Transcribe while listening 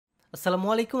আসসালামু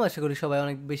আলাইকুম, আশা করি সবাই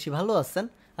অনেক বেশি ভালো আছেন।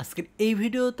 আজকের এই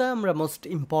ভিডিওতে আমরা মোস্ট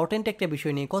ইম্পর্ট্যান্ট একটা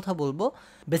বিষয় নিয়ে কথা বলবো।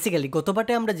 বেসিক্যালি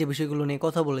গতবারে আমরা যে বিষয়গুলো নিয়ে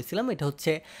কথা বলেছিলাম এটা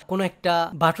হচ্ছে কোনো একটা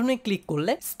বাটনে ক্লিক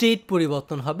করলে স্টেট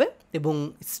পরিবর্তন হবে এবং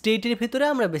স্টেটের ভিতরে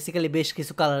আমরা বেসিক্যালি বেশ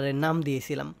কিছু কালারের নাম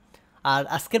দিয়েছিলাম। আর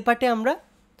আজকের পার্টে আমরা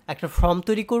একটা ফর্ম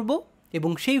তৈরি করব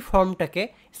এবং সেই ফর্মটাকে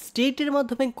স্টেটের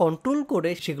মাধ্যমে কন্ট্রোল করে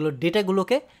সেগুলোর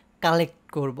ডেটাগুলোকে কালেক্ট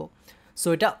করব। সো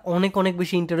এটা অনেক অনেক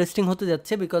বেশি ইন্টারেস্টিং হতে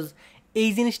যাচ্ছে, বিকজ এই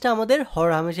জিনিসটা আমাদের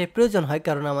হরহামেশাই প্রয়োজন হয়,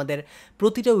 কারণ আমাদের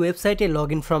প্রতিটা ওয়েবসাইটে লগ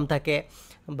ইন ফর্ম থাকে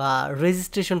বা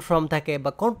রেজিস্ট্রেশন ফর্ম থাকে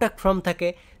বা কন্ট্যাক্ট ফর্ম থাকে,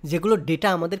 যেগুলো ডেটা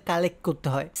আমাদের কালেক্ট করতে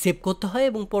হয়, সেভ করতে হয়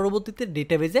এবং পরবর্তীতে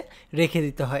ডেটাবেজে রেখে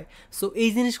দিতে হয়। সো এই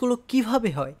জিনিসগুলো কিভাবে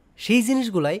হয় সেই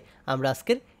জিনিসগুলাই আমরা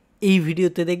আজকের এই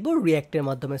ভিডিওতে দেখব রিঅ্যাক্টের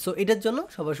মাধ্যমে। সো এটার জন্য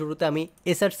সবার শুরুতে আমি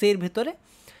এসআরসি এর ভেতরে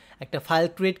একটা ফাইল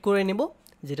ক্রিয়েট করে নেব,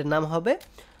 যেটার নাম হবে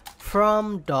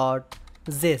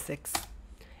from.jsx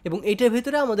এবং এইটার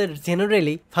ভিতরে আমাদের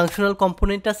জেনারেলি ফাংশনাল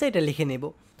কম্পোনেন্ট আছে, এটা লিখে নেব।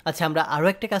 আচ্ছা, আমরা আরও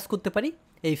একটা কাজ করতে পারি।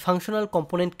 এই ফাংশনাল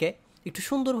কম্পোনেন্টকে একটু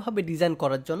সুন্দরভাবে ডিজাইন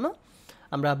করার জন্য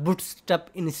আমরা বুটস্ট্র্যাপ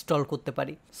ইনস্টল করতে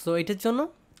পারি। সো এটার জন্য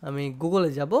আমি গুগলে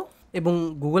যাব এবং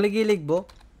গুগলে গিয়ে লিখব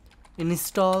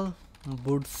ইনস্টল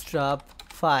বুটস্ট্র্যাপ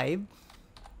 5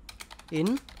 ইন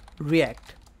রিঅ্যাক্ট।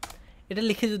 এটা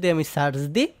লিখে যদি আমি সার্চ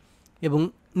দিই এবং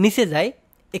নিচে যাই,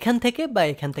 এখান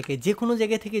থেকে যে কোনো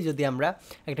জায়গা থেকে যদি আমরা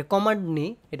একটা কমান্ড নিই,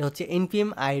 এটা হচ্ছে npm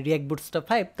i react bootstrap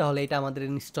 5, তাহলে এটা আমাদের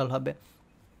ইনস্টল হবে।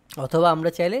 অথবা আমরা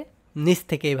চাইলে নিচ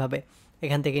থেকে এইভাবে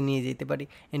এখান থেকে নিয়ে যেতে পারি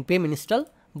npm install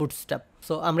bootstrap।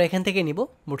 সো আমরা এখান থেকে নিব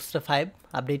bootstrap 5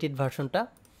 আপডেটেড ভার্সনটা।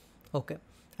 ওকে,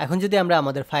 এখন যদি আমরা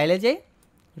আমাদের ফাইলে যাই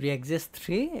react.js3,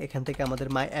 এখান থেকে আমাদের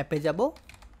মাই অ্যাপে যাব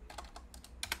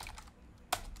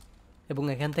এবং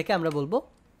এখান থেকে আমরা বলবো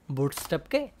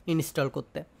বুটস্ট্র্যাপকে ইনস্টল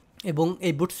করতে। এবং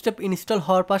এই বুটস্ট্র্যাপ ইনস্টল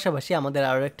হওয়ার পাশাপাশি আমাদের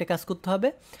আরও একটা কাজ করতে হবে,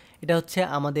 এটা হচ্ছে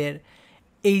আমাদের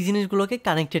এই জিনিসগুলোকে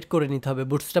কানেক্টেড করে নিতে হবে,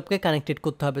 বুটস্ট্র্যাপকে কানেক্টেড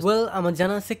করতে হবে। ওয়েল, আমার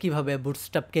জানা আছে কীভাবে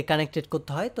বুটস্ট্র্যাপকে কানেক্টেড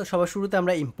করতে হয়। তো সবার শুরুতে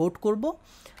আমরা ইম্পোর্ট করব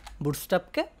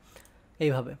বুটস্ট্র্যাপকে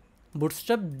এইভাবে,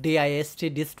 বুটস্ট্র্যাপ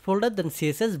dist ফোল্ডার দেন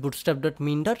css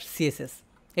bootstrap.min.css,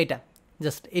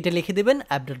 এটা লিখে দেবেন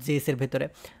app.js এর ভেতরে।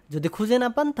 যদি খুঁজে না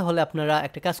পান তাহলে আপনারা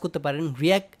একটা কাজ করতে পারেন,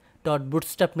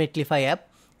 react.bootstrap.netlify অ্যাপ,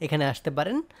 এখানে আসতে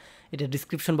পারেন, এটা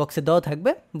ডিসক্রিপশন বক্সে দেওয়া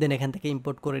থাকবে, দেন এখান থেকে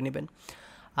ইম্পোর্ট করে নেবেন।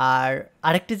 আর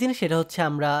আরেকটা জিনিস, সেটা হচ্ছে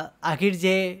আমরা আগের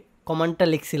যে কমান্ডটা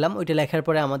লিখছিলাম ওইটা লেখার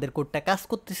পরে আমাদের কোডটা কাজ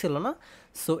করতেছিল না।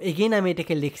 সো এগেইন আমি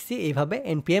এটাকে লিখছি এইভাবে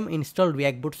npm install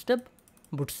react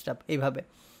bootstrap এইভাবে।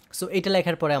 সো এটা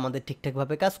লেখার পরে আমাদের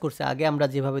ঠিকঠাকভাবে কাজ করছে। আগে আমরা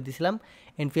যেভাবে দিছিলাম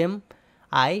npm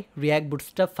i react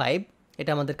bootstrap 5,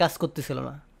 এটা আমাদের কাজ করতেছিল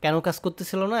না। কেন কাজ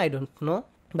করতেছিল না আই ডোন্ট নো,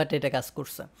 বাট এটা কাজ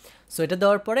করছে। সো এটা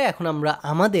দেওয়ার পরে এখন আমরা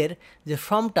আমাদের যে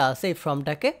ফর্মটা আছে এই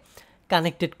ফর্মটাকে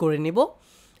কানেক্টেড করে নিব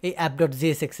এই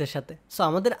app.jsx এর সাথে। সো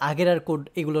আমাদের আগের আর কোড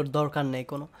এগুলোর দরকার নেই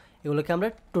কোনো, এগুলোকে আমরা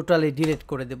টোটালি ডিলিট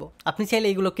করে দেব। আপনি চাইলে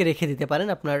এগুলোকে রেখে দিতে পারেন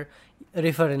আপনার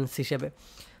রেফারেন্স হিসেবে।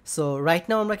 সো রাইট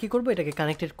নাও আমরা কী করবো, এটাকে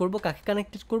কানেক্টেড করব। কাকে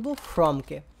কানেক্টেড করব?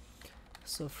 ফ্রমকে।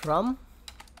 সো ফ্রম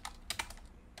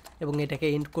এবং এটাকে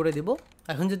এন্ড করে দেব।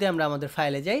 এখন যদি আমরা আমাদের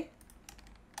ফাইলে যাই,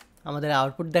 আমাদের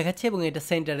আউটপুট দেখাচ্ছে এবং এটা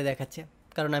সেন্টারে দেখাচ্ছে,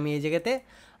 কারণ আমি এই জায়গাতে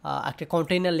একটা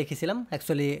কন্টেইনার লিখেছিলাম।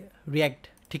 অ্যাকচুয়ালি রিঅ্যাক্ট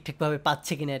ঠিকঠাকভাবে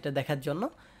পাচ্ছে কিনা এটা দেখার জন্য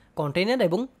কন্টেইনার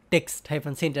এবং টেক্সট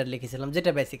হাইফান সেন্টার লিখেছিলাম,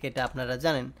 যেটা বেসিক, এটা আপনারা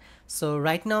জানেন। সো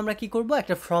রাইট নাও আমরা কি করব,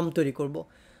 একটা ফর্ম তৈরি করব।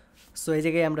 সো এই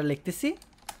জায়গায় আমরা লিখতেছি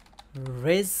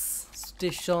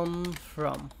রেজিস্ট্রেশন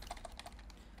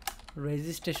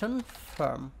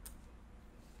ফর্ম।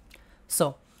 সো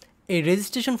এই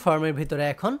রেজিস্ট্রেশন ফর্মের ভিতরে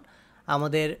এখন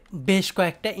আমাদের বেশ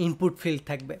কয়েকটা ইনপুট ফিল্ড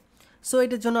থাকবে। সো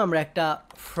এটার জন্য আমরা একটা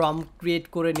ফর্ম ক্রিয়েট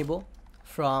করে নিব,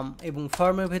 ফর্ম, এবং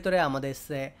ফর্মের ভেতরে আমাদের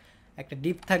একটা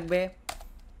ডিপ থাকবে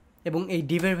এবং এই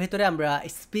ডিপের ভেতরে আমরা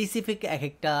স্পেসিফিক এক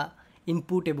একটা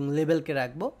ইনপুট এবং লেবেলকে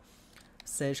রাখবো।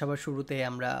 সবার শুরুতে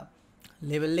আমরা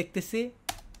লেবেল লিখতেছি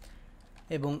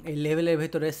এবং এই লেবেলের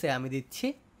ভেতরে আমি দিচ্ছি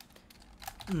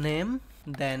নেম,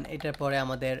 দেন এটার পরে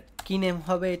আমাদের কি নেম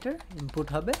হবে, এটার ইনপুট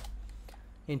হবে,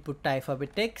 ইনপুট টাইপ হবে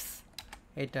টেক্সট,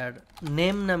 এটার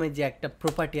নেম নামে যে একটা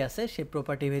প্রপার্টি আছে সেই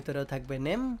প্রপার্টির ভিতরেও থাকবে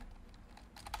নেম,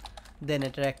 দেন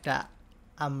এটার একটা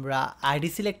আমরা আইডি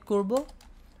সিলেক্ট করব,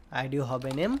 আইডিও হবে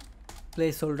নেম,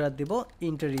 প্লেস হোল্ডার দিব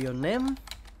ইন্টারিয়র নেম,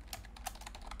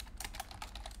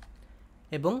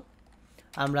 এবং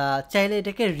আমরা চাইলে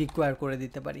এটাকে রিকোয়ার করে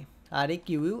দিতে পারি,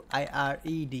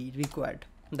 REQUIRED, রিকোয়ার্ড,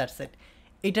 দ্যাটস ইট।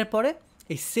 এটার পরে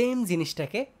এই সেম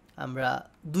জিনিসটাকে আমরা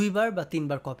 2বার বা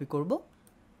 3বার কপি করব।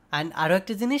 অ্যান্ড আরও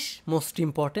একটা জিনিস মোস্ট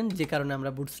ইম্পর্টেন্ট, যে কারণে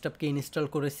আমরা বুটস্ট্র্যাপকে ইনস্টল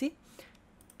করেছি,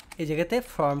 এই জায়গাতে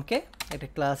ফর্মকে একটা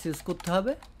ক্লাস ইউজ করতে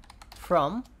হবে,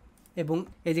 ফ্রম, এবং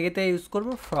এই জায়গাতে ইউজ করব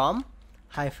from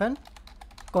hyphen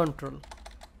control.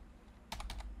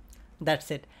 That's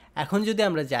it. এখন যদি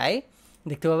আমরা যাই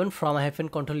দেখতে পাবেন ফ্রম হাইফেন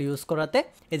কন্ট্রোল ইউজ করাতে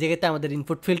এই জায়গাতে আমাদের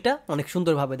ইনপুট ফিল্ডটা অনেক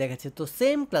সুন্দরভাবে দেখাচ্ছে। তো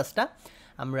সেম ক্লাসটা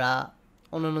আমরা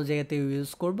অন্যান্য জায়গাতে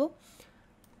ইউজ করব।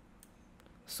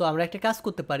 সো আমরা একটা কাজ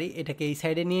করতে পারি, এটাকে এই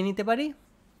সাইডে নিয়ে নিতে পারি।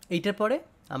 এইটার পরে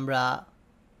আমরা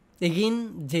এগেইন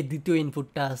যে দ্বিতীয়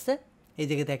ইনপুটটা আছে এই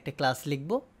জায়গাতে একটা ক্লাস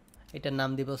লিখব, এটার নাম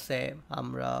দিব সে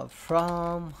আমরা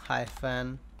ফ্রম হাইফেন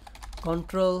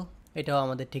কন্ট্রোল, এটাও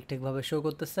আমাদের ঠিকঠাকভাবে শো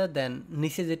করতেছে। দেন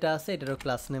নিচে যেটা আছে এটারও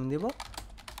ক্লাস নেম দিব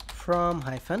from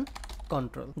hyphen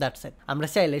control, that's it. আমরা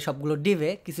চাইলে সবগুলো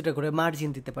ডিভে কিছুটা করে মার্জিন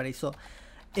দিতে পারি। So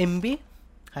MB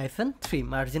hyphen 3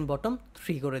 margin bottom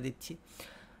 3 করে দিচ্ছি,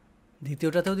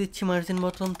 দ্বিতীয়টাতেও দিচ্ছি মার্জিন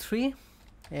বটম 3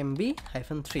 এমবি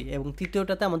হাইফেন 3, এবং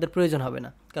তৃতীয়টাতে আমাদের প্রয়োজন হবে না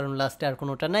কারণ লাস্টে আর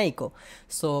কোনোটা নাই কো।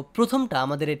 সো প্রথমটা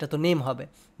আমাদের এটা তো নেম হবে,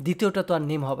 দ্বিতীয়টা তো আর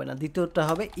নেম হবে না, দ্বিতীয়টা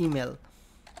হবে ইমেল,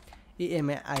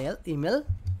 ইএমএআইএল ইমেল,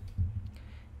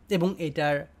 এবং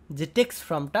এটার যে টেক্সট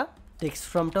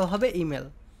ফর্মটাও হবে ইমেল,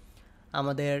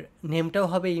 আমাদের নেমটাও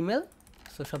হবে ইমেল।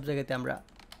 সো সব জায়গাতে আমরা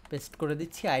পেস্ট করে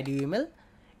দিচ্ছি আইডি ইমেল,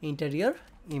 ইন্টেরিয়র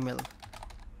ইমেল,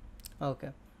 ওকে।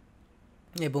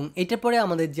 এবং এটার পরে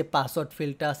আমাদের যে পাসওয়ার্ড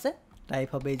ফিল্ডটা আছে টাইপ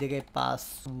হবে এই জায়গায়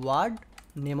পাসওয়ার্ড,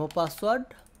 নেমও পাসওয়ার্ড,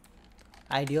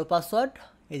 আইডিও পাসওয়ার্ড,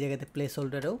 এই জায়গাতে প্লেস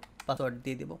হোল্ডারেও পাসওয়ার্ড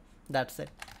দিয়ে দিব, দ্যাটস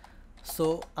ইট। সো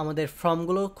আমাদের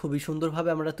ফর্মগুলো খুবই সুন্দরভাবে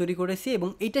আমরা তৈরি করেছি, এবং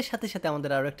এইটার সাথে সাথে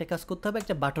আমাদের আরও একটা কাজ করতে হবে,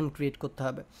 একটা বাটন ক্রিয়েট করতে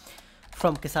হবে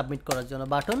ফর্মকে সাবমিট করার জন্য।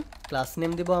 বাটন ক্লাস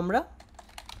নেম দেব আমরা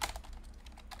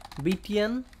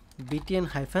বিটিএন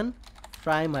হাইফেন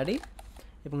প্রাইমারি,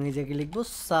 এবং এই জায়গায় লিখব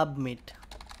সাবমিট,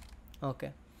 ওকে।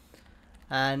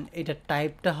 অ্যান্ড এটা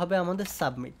টাইপটা হবে আমাদের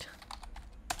submit,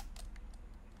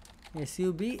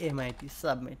 SUBMIT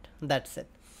submit, that's it.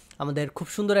 আমাদের খুব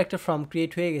সুন্দর একটা ফর্ম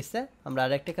ক্রিয়েট হয়ে গেছে। আমরা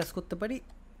আর একটা কাজ করতে পারি,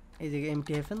 এই জায়গায়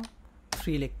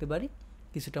MT-3 লিখতে পারি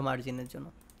কিছুটা মার্জিনের জন্য,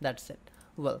 দ্যাটস ইট।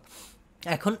 ওয়েল,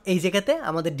 এখন এই জায়গাতে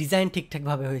আমাদের ডিজাইন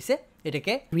ঠিকঠাকভাবে হয়েছে।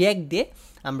 এটাকে রিঅ্যাক্ট দিয়ে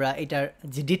আমরা এটার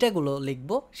যে ডেটাগুলো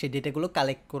লিখবো সেই ডেটাগুলো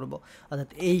কালেক্ট করব, অর্থাৎ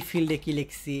এই ফিল্ডে কী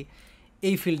লিখছি,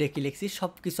 এই ফিল্ডে কী লিখছি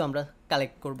সব কিছু আমরা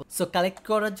কালেক্ট করব। সো কালেক্ট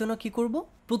করার জন্য কি করব,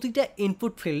 প্রতিটা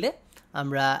ইনপুট ফিল্ডে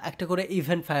আমরা একটা করে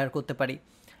ইভেন্ট ফায়ার করতে পারি।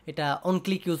 এটা অন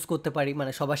ক্লিক ইউজ করতে পারি,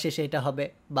 মানে সবার শেষে এটা হবে,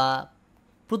 বা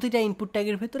প্রতিটা ইনপুট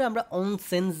ট্যাগের ভিতরে আমরা অন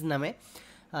সেন্স নামে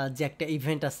যে একটা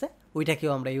ইভেন্ট আছে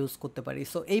ওইটাকেও আমরা ইউজ করতে পারি।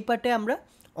 সো এই পার্টে আমরা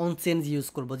অন সেন্স ইউজ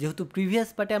করব, যেহেতু প্রিভিয়াস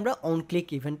পার্টে আমরা অন ক্লিক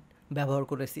ইভেন্ট ব্যবহার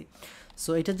করেছি। সো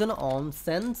এটার জন্য অন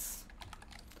সেন্স,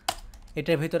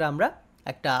 এটার ভিতরে আমরা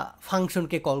একটা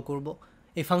ফাংশনকে কল করব।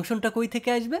 এই ফাংশনটা কই থেকে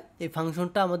আসবে, এই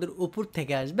ফাংশনটা আমাদের উপর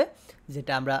থেকে আসবে,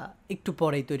 যেটা আমরা একটু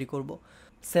পরেই তৈরি করব।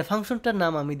 সে ফাংশনটার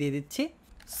নাম আমি দিয়ে দিচ্ছি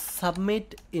সাবমিট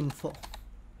ইনফো,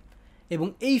 এবং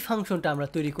এই ফাংশনটা আমরা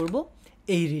তৈরি করব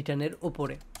এই রিটার্নের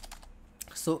ওপরে।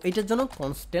 সো এটার জন্য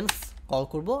কনস্ট্যান্স কল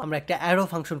করব, আমরা একটা অ্যারো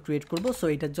ফাংশন ক্রিয়েট করব। সো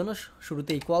এটার জন্য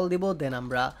শুরুতে ইকুয়াল দিব, দেন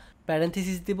আমরা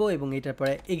প্যারেন্থেসিস দিব, এবং এটার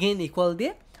পরে এগেইন ইকুয়াল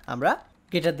দিয়ে আমরা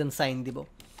গ্রেটার দেন সাইন দিব,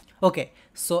 ওকে।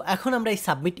 সো এখন আমরা এই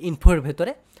সাবমিট ইনফোর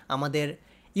ভেতরে আমাদের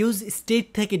ইউজ স্টেট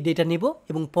থেকে ডেটা নিব,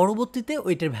 এবং পরবর্তীতে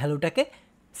ওইটার ভ্যালুটাকে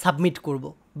সাবমিট করব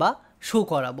বা শো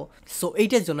করাবো। সো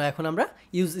এইটার জন্য এখন আমরা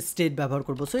ইউজ স্টেট ব্যবহার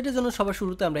করব। সো এটার জন্য সবার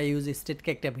শুরুতে আমরা ইউজ স্টেটকে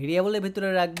একটা ভেরিয়েবলের ভেতরে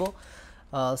রাখবো।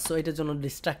 সো এটার জন্য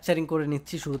ডিস্ট্রাকচারিং করে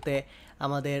নিচ্ছি। শুরুতে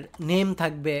আমাদের নেম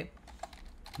থাকবে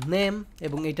নেম,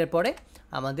 এবং এটার পরে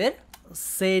আমাদের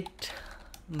সেট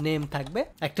নেম থাকবে।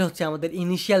 একটা হচ্ছে আমাদের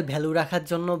ইনিশিয়াল ভ্যালু রাখার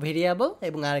জন্য ভেরিয়েবল,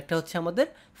 এবং আরেকটা হচ্ছে আমাদের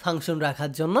ফাংশন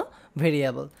রাখার জন্য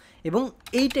ভেরিয়েবল, এবং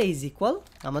এইটা ইজ ইকুয়াল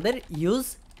আমাদের ইউজ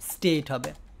স্টেট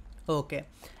হবে, ওকে।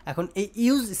 এখন এই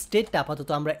ইউজ স্টেটটা আপাতত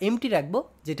আমরা এমটি রাখবো,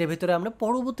 যেটার ভিতরে আমরা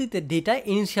পরবর্তীতে ডেটা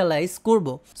ইনিশিয়ালাইজ করব।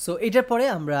 সো এটার পরে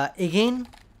আমরা এগেইন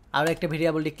আরও একটা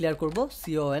ভেরিয়েবল ডিক্লেয়ার করব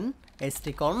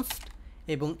const,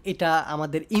 এবং এটা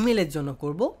আমাদের ইমেলের জন্য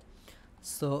করব।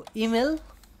 সো ইমেল,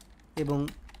 এবং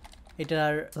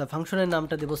এটার ফাংশনের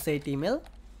নামটা দেবো সেট ইমেল,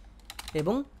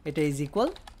 এবং এটা ইজ ইকুয়াল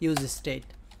ইউজ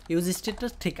স্টেটটা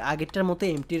ঠিক আগেরটার মতো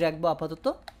এমটি রাখবো আপাতত।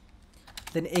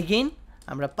 দেন এগেইন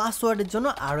আমরা পাসওয়ার্ডের জন্য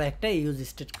আরও একটা ইউজ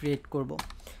স্টেট ক্রিয়েট করব।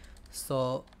 সো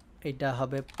এটা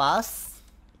হবে পাস,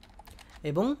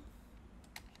 এবং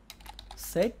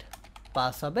সেট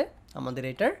পাস হবে আমাদের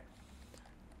এটার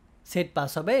সেট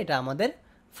পাস হবে এটা আমাদের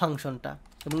ফাংশনটা,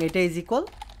 এবং এটা ইজ ইকুয়াল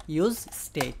ইউজ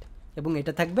স্টেট, এবং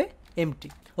এটা থাকবে এমটি,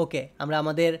 ওকে। আমরা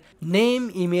আমাদের নেম,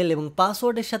 ইমেল এবং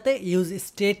পাসওয়ার্ডের সাথে ইউজ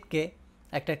স্টেটকে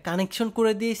একটা কানেকশন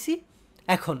করে দিয়েছি।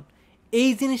 এখন এই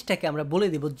জিনিসটাকে আমরা বলে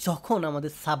দিব যখন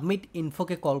আমাদের সাবমিট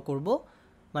ইনফোকে কল করব,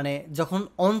 মানে যখন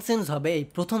অনসেন্স হবে এই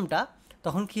প্রথমটা,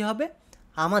 তখন কি হবে,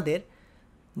 আমাদের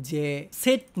যে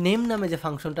সেট নেম নামে যে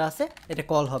ফাংশনটা আছে এটা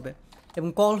কল হবে, এবং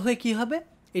কল হয়ে কি হবে,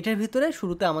 এটার ভিতরে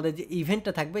শুরুতে আমাদের যে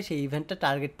ইভেন্টটা থাকবে সেই ইভেন্টটা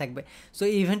টার্গেট থাকবে। সো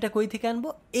এই ইভেন্টটা কই থেকে আনবো,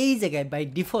 এই জায়গায় বাই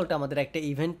ডিফল্ট আমাদের একটা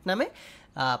ইভেন্ট নামে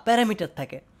প্যারামিটার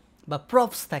থাকে বা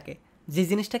প্রপস থাকে, যে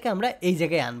জিনিসটাকে আমরা এই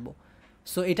জায়গায় আনবো।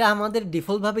 সো এটা আমাদের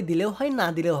ডিফল্টভাবে দিলেও হয়, না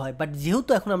দিলেও হয়, বাট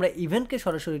যেহেতু এখন আমরা ইভেন্টকে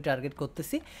সরাসরি টার্গেট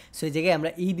করতেছি, সো এই জায়গায় আমরা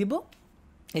দিব।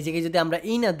 এই জায়গায় যদি আমরা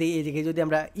না দিই, এই জায়গায় যদি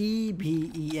আমরা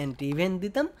ইভেন্ট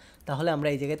দিতাম, তাহলে আমরা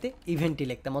এই জায়গাতে ইভেন্টই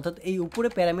লিখতাম। অর্থাৎ এই উপরে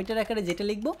প্যারামিটার আকারে যেটা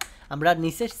লিখবো আমরা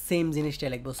নিচে সেম জিনিসটা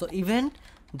লিখবো। সো ইভেন্ট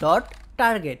ডট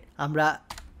টার্গেট, আমরা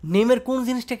নেমের কোন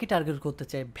জিনিসটাকে টার্গেট করতে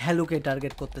চাই, ভ্যালুকে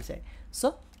টার্গেট করতে চাই। সো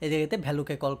এই জায়গাতে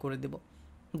ভ্যালুকে কল করে দেব,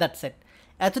 দ্যাটস ইট।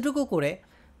 এতটুকু করে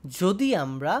যদি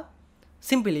আমরা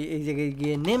সিম্পলি এই জায়গায়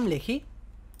গিয়ে নেম লিখি,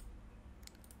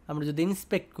 আমরা যদি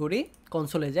ইন্সপেক্ট করি,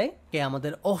 কনসোলে যাই,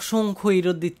 আমাদের অসংখ্য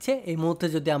এরর দিচ্ছে। এই মুহূর্তে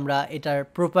যদি আমরা এটার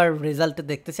প্রপার রেজাল্টটা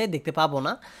দেখতে চাই, দেখতে পাবো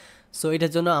না। সো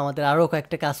এটার জন্য আমাদের আরও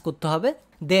কয়েকটা কাজ করতে হবে,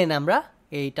 দেন আমরা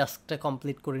এই টাস্কটা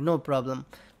কমপ্লিট করি, নো প্রবলেম।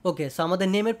 ওকে, সো আমাদের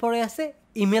নেমের পরে আছে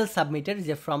ইমেল সাবমিটের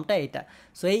যে ফর্মটা, এটা।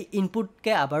 সো এই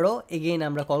ইনপুটকে আবারও এগেইন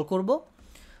আমরা কল করব।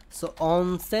 সো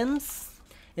অনসেন্স,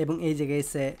 এবং এই জায়গায়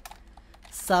এসে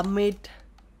সাবমিট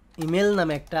ইমেল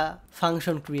নামে একটা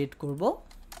ফাংশন ক্রিয়েট করব।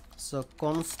 So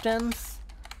কনস্ট্যান্স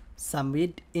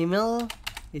submit email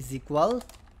is equal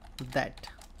that.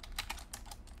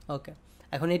 ওকে,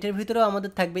 এখন এটার ভিতরেও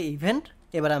আমাদের থাকবে ইভেন্ট।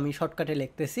 এবার আমি শর্টকাটে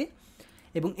লিখতেছি,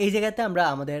 এবং এই জায়গাতে আমরা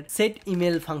আমাদের সেট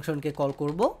ইমেল ফাংশনকে কল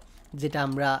করব, যেটা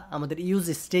আমরা আমাদের ইউজ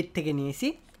স্টেট থেকে নিয়েছি,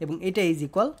 এবং এটা is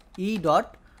equal dot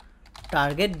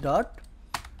target dot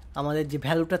আমাদের যে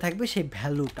ভ্যালুটা থাকবে সেই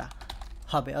ভ্যালুটা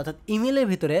হবে। অর্থাৎ ইমেলের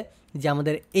ভিতরে যে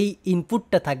আমাদের এই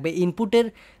ইনপুটটা থাকবে, ইনপুটের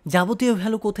যাবতীয়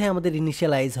ভ্যালু কোথায় আমাদের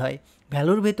ইনিশিয়ালাইজ হয়,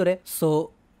 ভ্যালুর ভিতরে। সো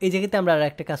এই জায়গাতে আমরা আর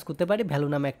একটা কাজ করতে পারি, ভ্যালু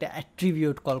নামে একটা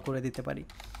অ্যাট্রিবিউট কল করে দিতে পারি।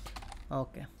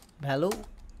 ওকে, ভ্যালু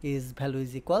ইজ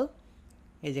ইকুয়াল,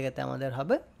 এই জায়গাতে আমাদের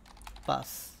হবে পাস।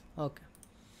 ওকে,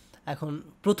 এখন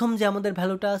প্রথম যে আমাদের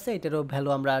ভ্যালুটা আছে এটারও ভ্যালু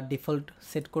আমরা ডিফল্ট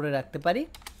সেট করে রাখতে পারি।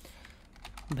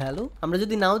 ভ্যালু আমরা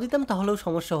যদি নাও দিতাম তাহলেও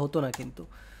সমস্যা হতো না, কিন্তু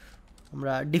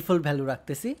আমরা ডিফল্ট ভ্যালু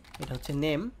রাখতেছি। এটা হচ্ছে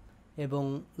নেম, এবং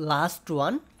লাস্ট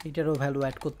ওয়ান এটারও ভ্যালু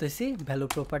অ্যাড করতেছি, ভ্যালু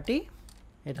প্রপার্টি।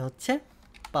 এটা হচ্ছে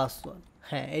পাসওয়ার্ড,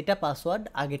 হ্যাঁ এটা পাসওয়ার্ড,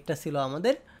 আগেরটা ছিল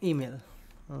আমাদের email.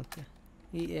 Okay,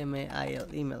 ইএমএআইএল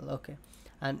email. Okay,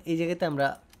 and এই জায়গাতে আমরা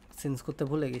চেঞ্জ করতে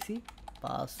ভুলে গেছি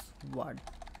পাসওয়ার্ড।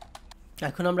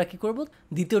 এখন আমরা কি করব,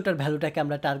 দ্বিতীয়টার ভ্যালুটাকে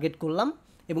আমরা টার্গেট করলাম,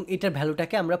 এবং এটার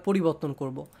ভ্যালুটাকে আমরা পরিবর্তন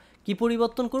করব। কি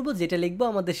পরিবর্তন করব, যেটা লিখবো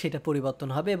আমাদের সেটা পরিবর্তন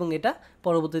হবে, এবং এটা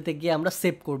পরবর্তীতে গিয়ে আমরা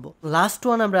সেভ করব। লাস্ট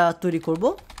ওয়ান আমরা তৈরি করব,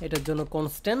 এটার জন্য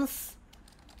কনস্ট্যান্স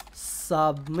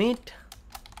সাবমিট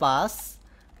পাস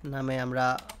নামে আমরা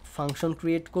ফাংশন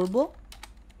ক্রিয়েট করব,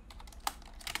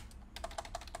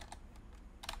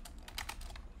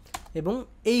 এবং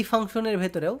এই ফাংশনের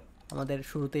ভেতরেও আমাদের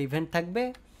শুরুতে ইভেন্ট থাকবে।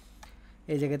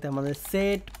 এই জায়গাতে আমাদের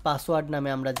সেট পাসওয়ার্ড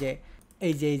নামে আমরা যে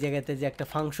এই জায়গাতে যে একটা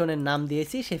ফাংশনের নাম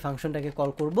দিয়েছি সেই ফাংশনটাকে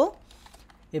কল করব,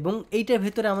 এবং এইটার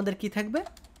ভেতরে আমাদের কি থাকবে,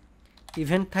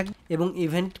 ইভেন্ট থাকবে, এবং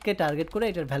ইভেন্টকে টার্গেট করে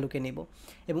এটার ভ্যালুকে নিব।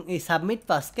 এবং এই সাবমিট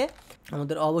পাসকে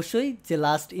আমাদের অবশ্যই যে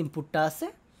লাস্ট ইনপুটটা আছে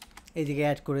এই জায়গায়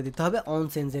অ্যাড করে দিতে হবে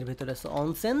অনসেন্সের ভেতরে। সো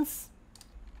অনসেন্স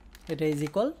এটা is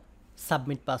equal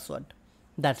submit password,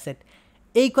 that's it.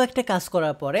 এই কয়েকটা কাজ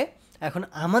করার পরে এখন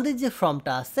আমাদের যে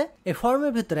ফর্মটা আছে এই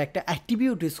ফর্মের ভেতরে একটা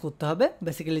অ্যাট্রিবিউট ইউজ করতে হবে,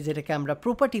 বেসিক্যালি যেটাকে আমরা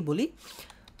প্রপার্টি বলি।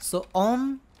 সো অন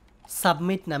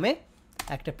সাবমিট নামে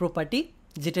একটা প্রপার্টি,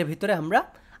 যেটার ভিতরে আমরা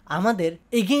আমাদের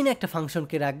এগেইন একটা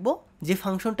ফাংশনকে রাখবো, যে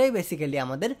ফাংশনটাই বেসিক্যালি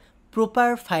আমাদের প্রপার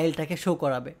ফাইলটাকে শো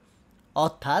করাবে।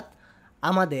 অর্থাৎ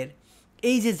আমাদের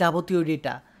এই যে যাবতীয়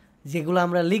ডেটা যেগুলো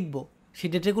আমরা লিখব সেই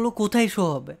ডেটাগুলো কোথায় শো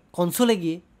হবে, কনসোলে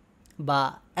গিয়ে বা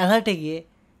অ্যালার্টে গিয়ে,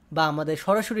 বা আমাদের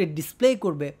সরাসরি ডিসপ্লে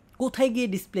করবে, কোথায় গিয়ে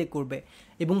ডিসপ্লে করবে,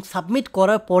 এবং সাবমিট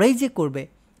করার পরেই যে করবে,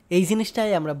 এই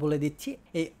জিনিসটাই আমরা বলে দিচ্ছি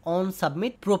এই অন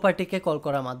সাবমিট প্রপার্টিকে কল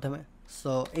করার মাধ্যমে।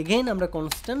 সো এগেইন আমরা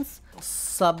কনস্ট্যান্স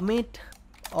সাবমিট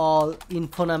অল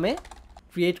ইনফো নামে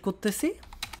ক্রিয়েট করতেছি,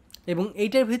 এবং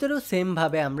এইটার ভিতরেও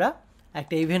সেমভাবে আমরা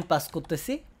একটা ইভেন্ট পাস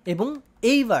করতেছি, এবং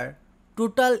এইবার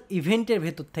টোটাল ইভেন্টের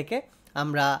ভেতর থেকে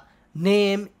আমরা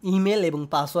নেম, ইমেল এবং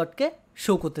পাসওয়ার্ডকে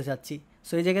শো করতে চাচ্ছি।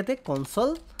 সো এই জায়গাতে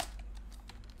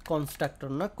কনস্ট্রাক্টর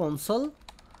না কনসোল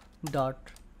ডট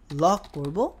লগ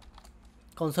করব।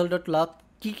 কনসোল ডট লগ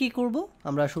কী করব,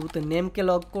 আমরা শুরুতে নেমকে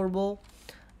লগ করব,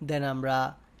 দেন আমরা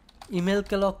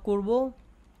ইমেলকে লগ করব,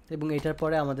 এবং এটার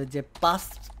পরে আমাদের যে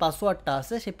পাসওয়ার্ডটা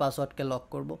আছে সেই পাসওয়ার্ডকে লক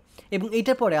করব। এবং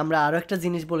এটার পরে আমরা আরও একটা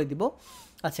জিনিস বলে দিব,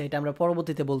 আচ্ছা এটা আমরা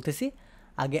পরবর্তীতে বলতেছি,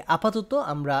 আগে আপাতত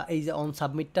আমরা এই যে অন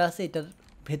সাবমিটটা আছে এটার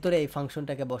ভেতরে এই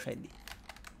ফাংশনটাকে বসাই দিই,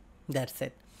 দ্যাটস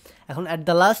ইট। এখন অ্যাট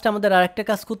দ্য লাস্ট আমাদের আর একটা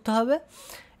কাজ করতে হবে,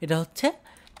 এটা হচ্ছে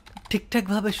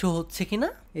ঠিকঠাকভাবে শো হচ্ছে কি না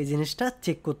এই জিনিসটা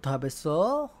চেক করতে হবে। সো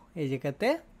এই জায়গাতে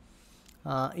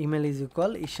ইমেল ইজ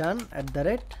ইকুয়াল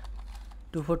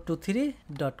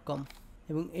ishan@2423.com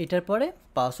এবং এটার পরে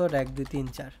পাসওয়ার্ড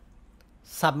 1234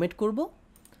 সাবমিট করব।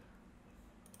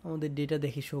 আমাদের ডেটা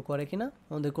দেখি শো করে কিনা,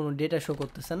 আমাদের কোনো ডেটা শো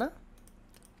করতেছে না।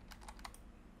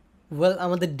 ওয়েল,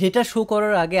 আমাদের ডেটা শো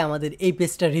করার আগে আমাদের এই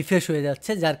পেজটা রিফ্রেশ হয়ে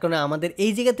যাচ্ছে, যার কারণে আমাদের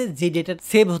এই জায়গাতে যে ডেটা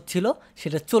সেভ হচ্ছিল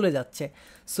সেটা চলে যাচ্ছে।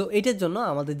 সো এটার জন্য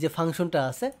আমাদের যে ফাংশনটা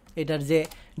আছে, এটার যে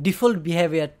ডিফল্ট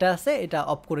বিহেভিয়ারটা আছে, এটা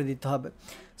অফ করে দিতে হবে।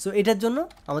 সো এটার জন্য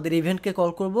আমাদের ইভেন্টকে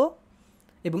কল করব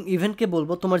এবং ইভেন্টকে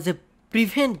বলবো তোমার যে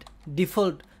প্রিভেন্ট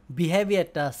ডিফল্ট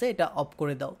বিহেভিয়ারটা আছে এটা অফ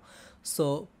করে দাও। সো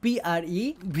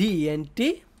PREVENT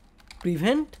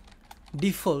প্রিভেন্ট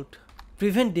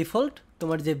ডিফল্ট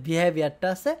তোমার যে বিহেভিয়ারটা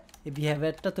আছে এই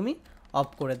বিহেভিয়ারটা তুমি অফ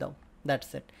করে দাও।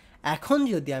 That's it. এখন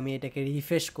যদি আমি এটাকে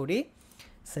রিফ্রেশ করি,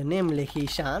 সে নেম লিখি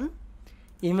ঈশান,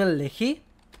 ইমেল লিখি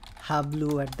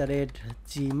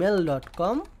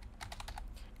hablu@gmail.com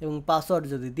এবং পাসওয়ার্ড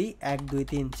যদি দিই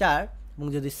 1234 এবং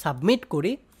যদি সাবমিট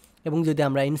করি এবং যদি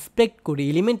আমরা ইন্সপেক্ট করি,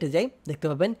 এলিমেন্টে যাই, দেখতে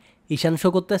পাবেন ঈশান শো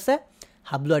করতেছে,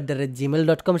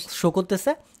 hablu@gmail.com শো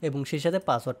করতেছে এবং সেই সাথে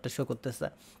পাসওয়ার্ডটা শো করতেছে।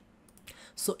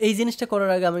 সো এই জিনিসটা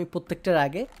করার আগে আমি প্রত্যেকটার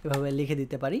আগে এভাবে লিখে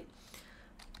দিতে পারি,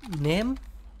 নেম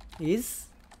ইজ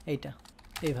এইটা,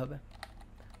 এইভাবে।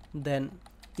 দেন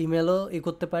ইমেলও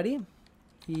করতে পারি,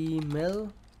 ইমেল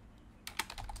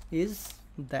ইজ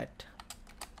দ্যাট,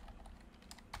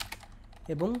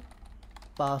 এবং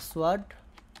পাসওয়ার্ড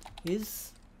ইজ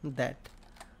দ্যাট।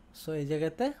 সো এই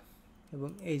জায়গাতে এবং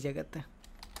এই জায়গাতে,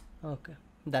 ওকে,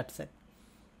 দ্যাটস ইট।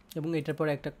 এবং এটার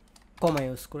পরে একটা কমা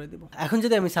ইউজ করে দেব। এখন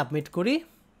যদি আমি সাবমিট করি,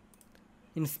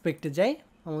 ইন্সপেক্টে যাই,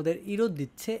 আমাদের ইরোর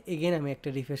দিচ্ছে। এগেন আমি একটা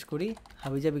রিফ্রেশ করি,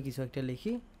 হাবিজাবি কিছু একটা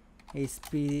লিখি,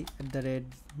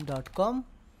 hp@.com ...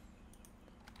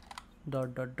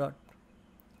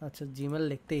 আচ্ছা, জিমেল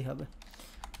লিখতেই হবে,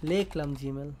 লিখলাম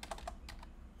জিমেল,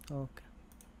 ওকে,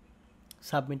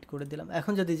 সাবমিট করে দিলাম।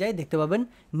 এখন যদি যাই, দেখতে পাবেন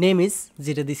নেম ইজ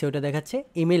যেটা দিছি ওটা দেখাচ্ছে,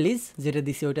 ইমেল ইজ যেটা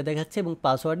দিছি ওটা দেখাচ্ছে এবং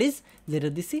পাসওয়ার্ড ইজ যেটা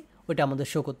দিছি ওটা আমাদের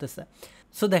শো করতেছে।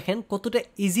 সো দেখেন কতটা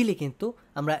ইজিলি কিন্তু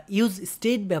আমরা ইউজ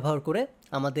স্টেট ব্যবহার করে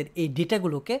আমাদের এই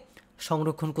ডেটাগুলোকে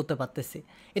সংরক্ষণ করতে পারতেছি।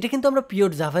 এটা কিন্তু আমরা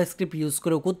পিওর জাভাস্ক্রিপ্ট ইউজ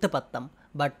করেও করতে পারতাম,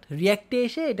 বাট রিয়াক্টে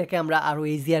এসে এটাকে আমরা আরও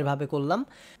ইজিয়ারভাবে করলাম,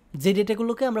 যে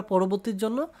ডেটাগুলোকে আমরা পরবর্তীর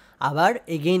জন্য আবার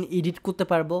এগেইন এডিট করতে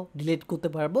পারবো, ডিলিট করতে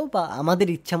পারবো বা আমাদের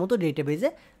ইচ্ছা মতো ডেটাবেজে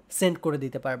সেন্ড করে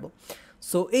দিতে পারবো।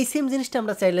 সো এই সেম জিনিসটা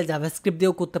আমরা চাইলে জাভাস্ক্রিপ্ট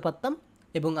দিয়েও করতে পারতাম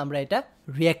এবং আমরা এটা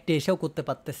রিয়াক্টে এসেও করতে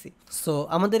পারতেছি। সো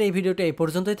আমাদের এই ভিডিওটা এই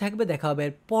পর্যন্তই থাকবে, দেখা হবে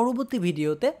পরবর্তী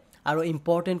ভিডিওতে আরও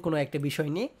ইম্পর্টেন্ট কোনো একটা বিষয়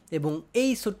নিয়ে। এবং এই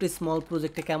ছোট্ট স্মল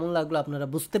প্রজেক্টে কেমন লাগলো, আপনারা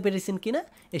বুঝতে পেরেছেন কিনা,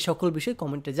 এই সকল বিষয়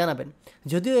কমেন্টে জানাবেন।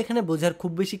 যদিও এখানে বোঝার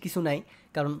খুব বেশি কিছু নাই,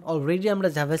 কারণ অলরেডি আমরা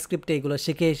জাভাস্ক্রিপ্টে এগুলো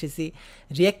শিখে এসেছি,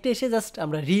 রিয়াক্টে এসে জাস্ট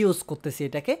আমরা রিইউজ করতেছি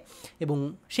এটাকে এবং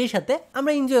সেই সাথে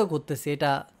আমরা এনজয়ও করতেছি।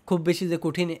 এটা খুব বেশি যে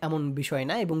কঠিন এমন বিষয়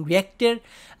না, এবং রিয়াক্টের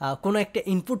কোনো একটা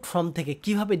ইনপুট ফর্ম থেকে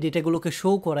কিভাবে ডেটাগুলোকে শো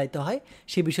করাইতে হয়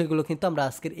সেই বিষয়গুলো কিন্তু আমরা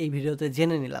আজকের এই ভিডিওতে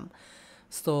জেনে নিলাম।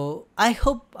 সো আই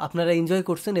হোপ আপনারা এনজয়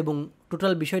করছেন এবং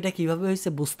টোটাল বিষয়টা কীভাবে হয়েছে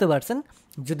বুঝতে পারছেন।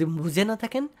 যদি বুঝে না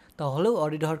থাকেন তাহলেও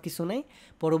অডিট হওয়ার কিছু নেই,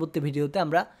 পরবর্তী ভিডিওতে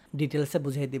আমরা ডিটেলসে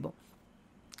বুঝিয়ে দিব।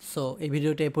 সো এই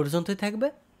ভিডিওটা এ পর্যন্তই থাকবে,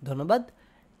 ধন্যবাদ,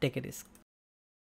 টেক এ রিস্ক।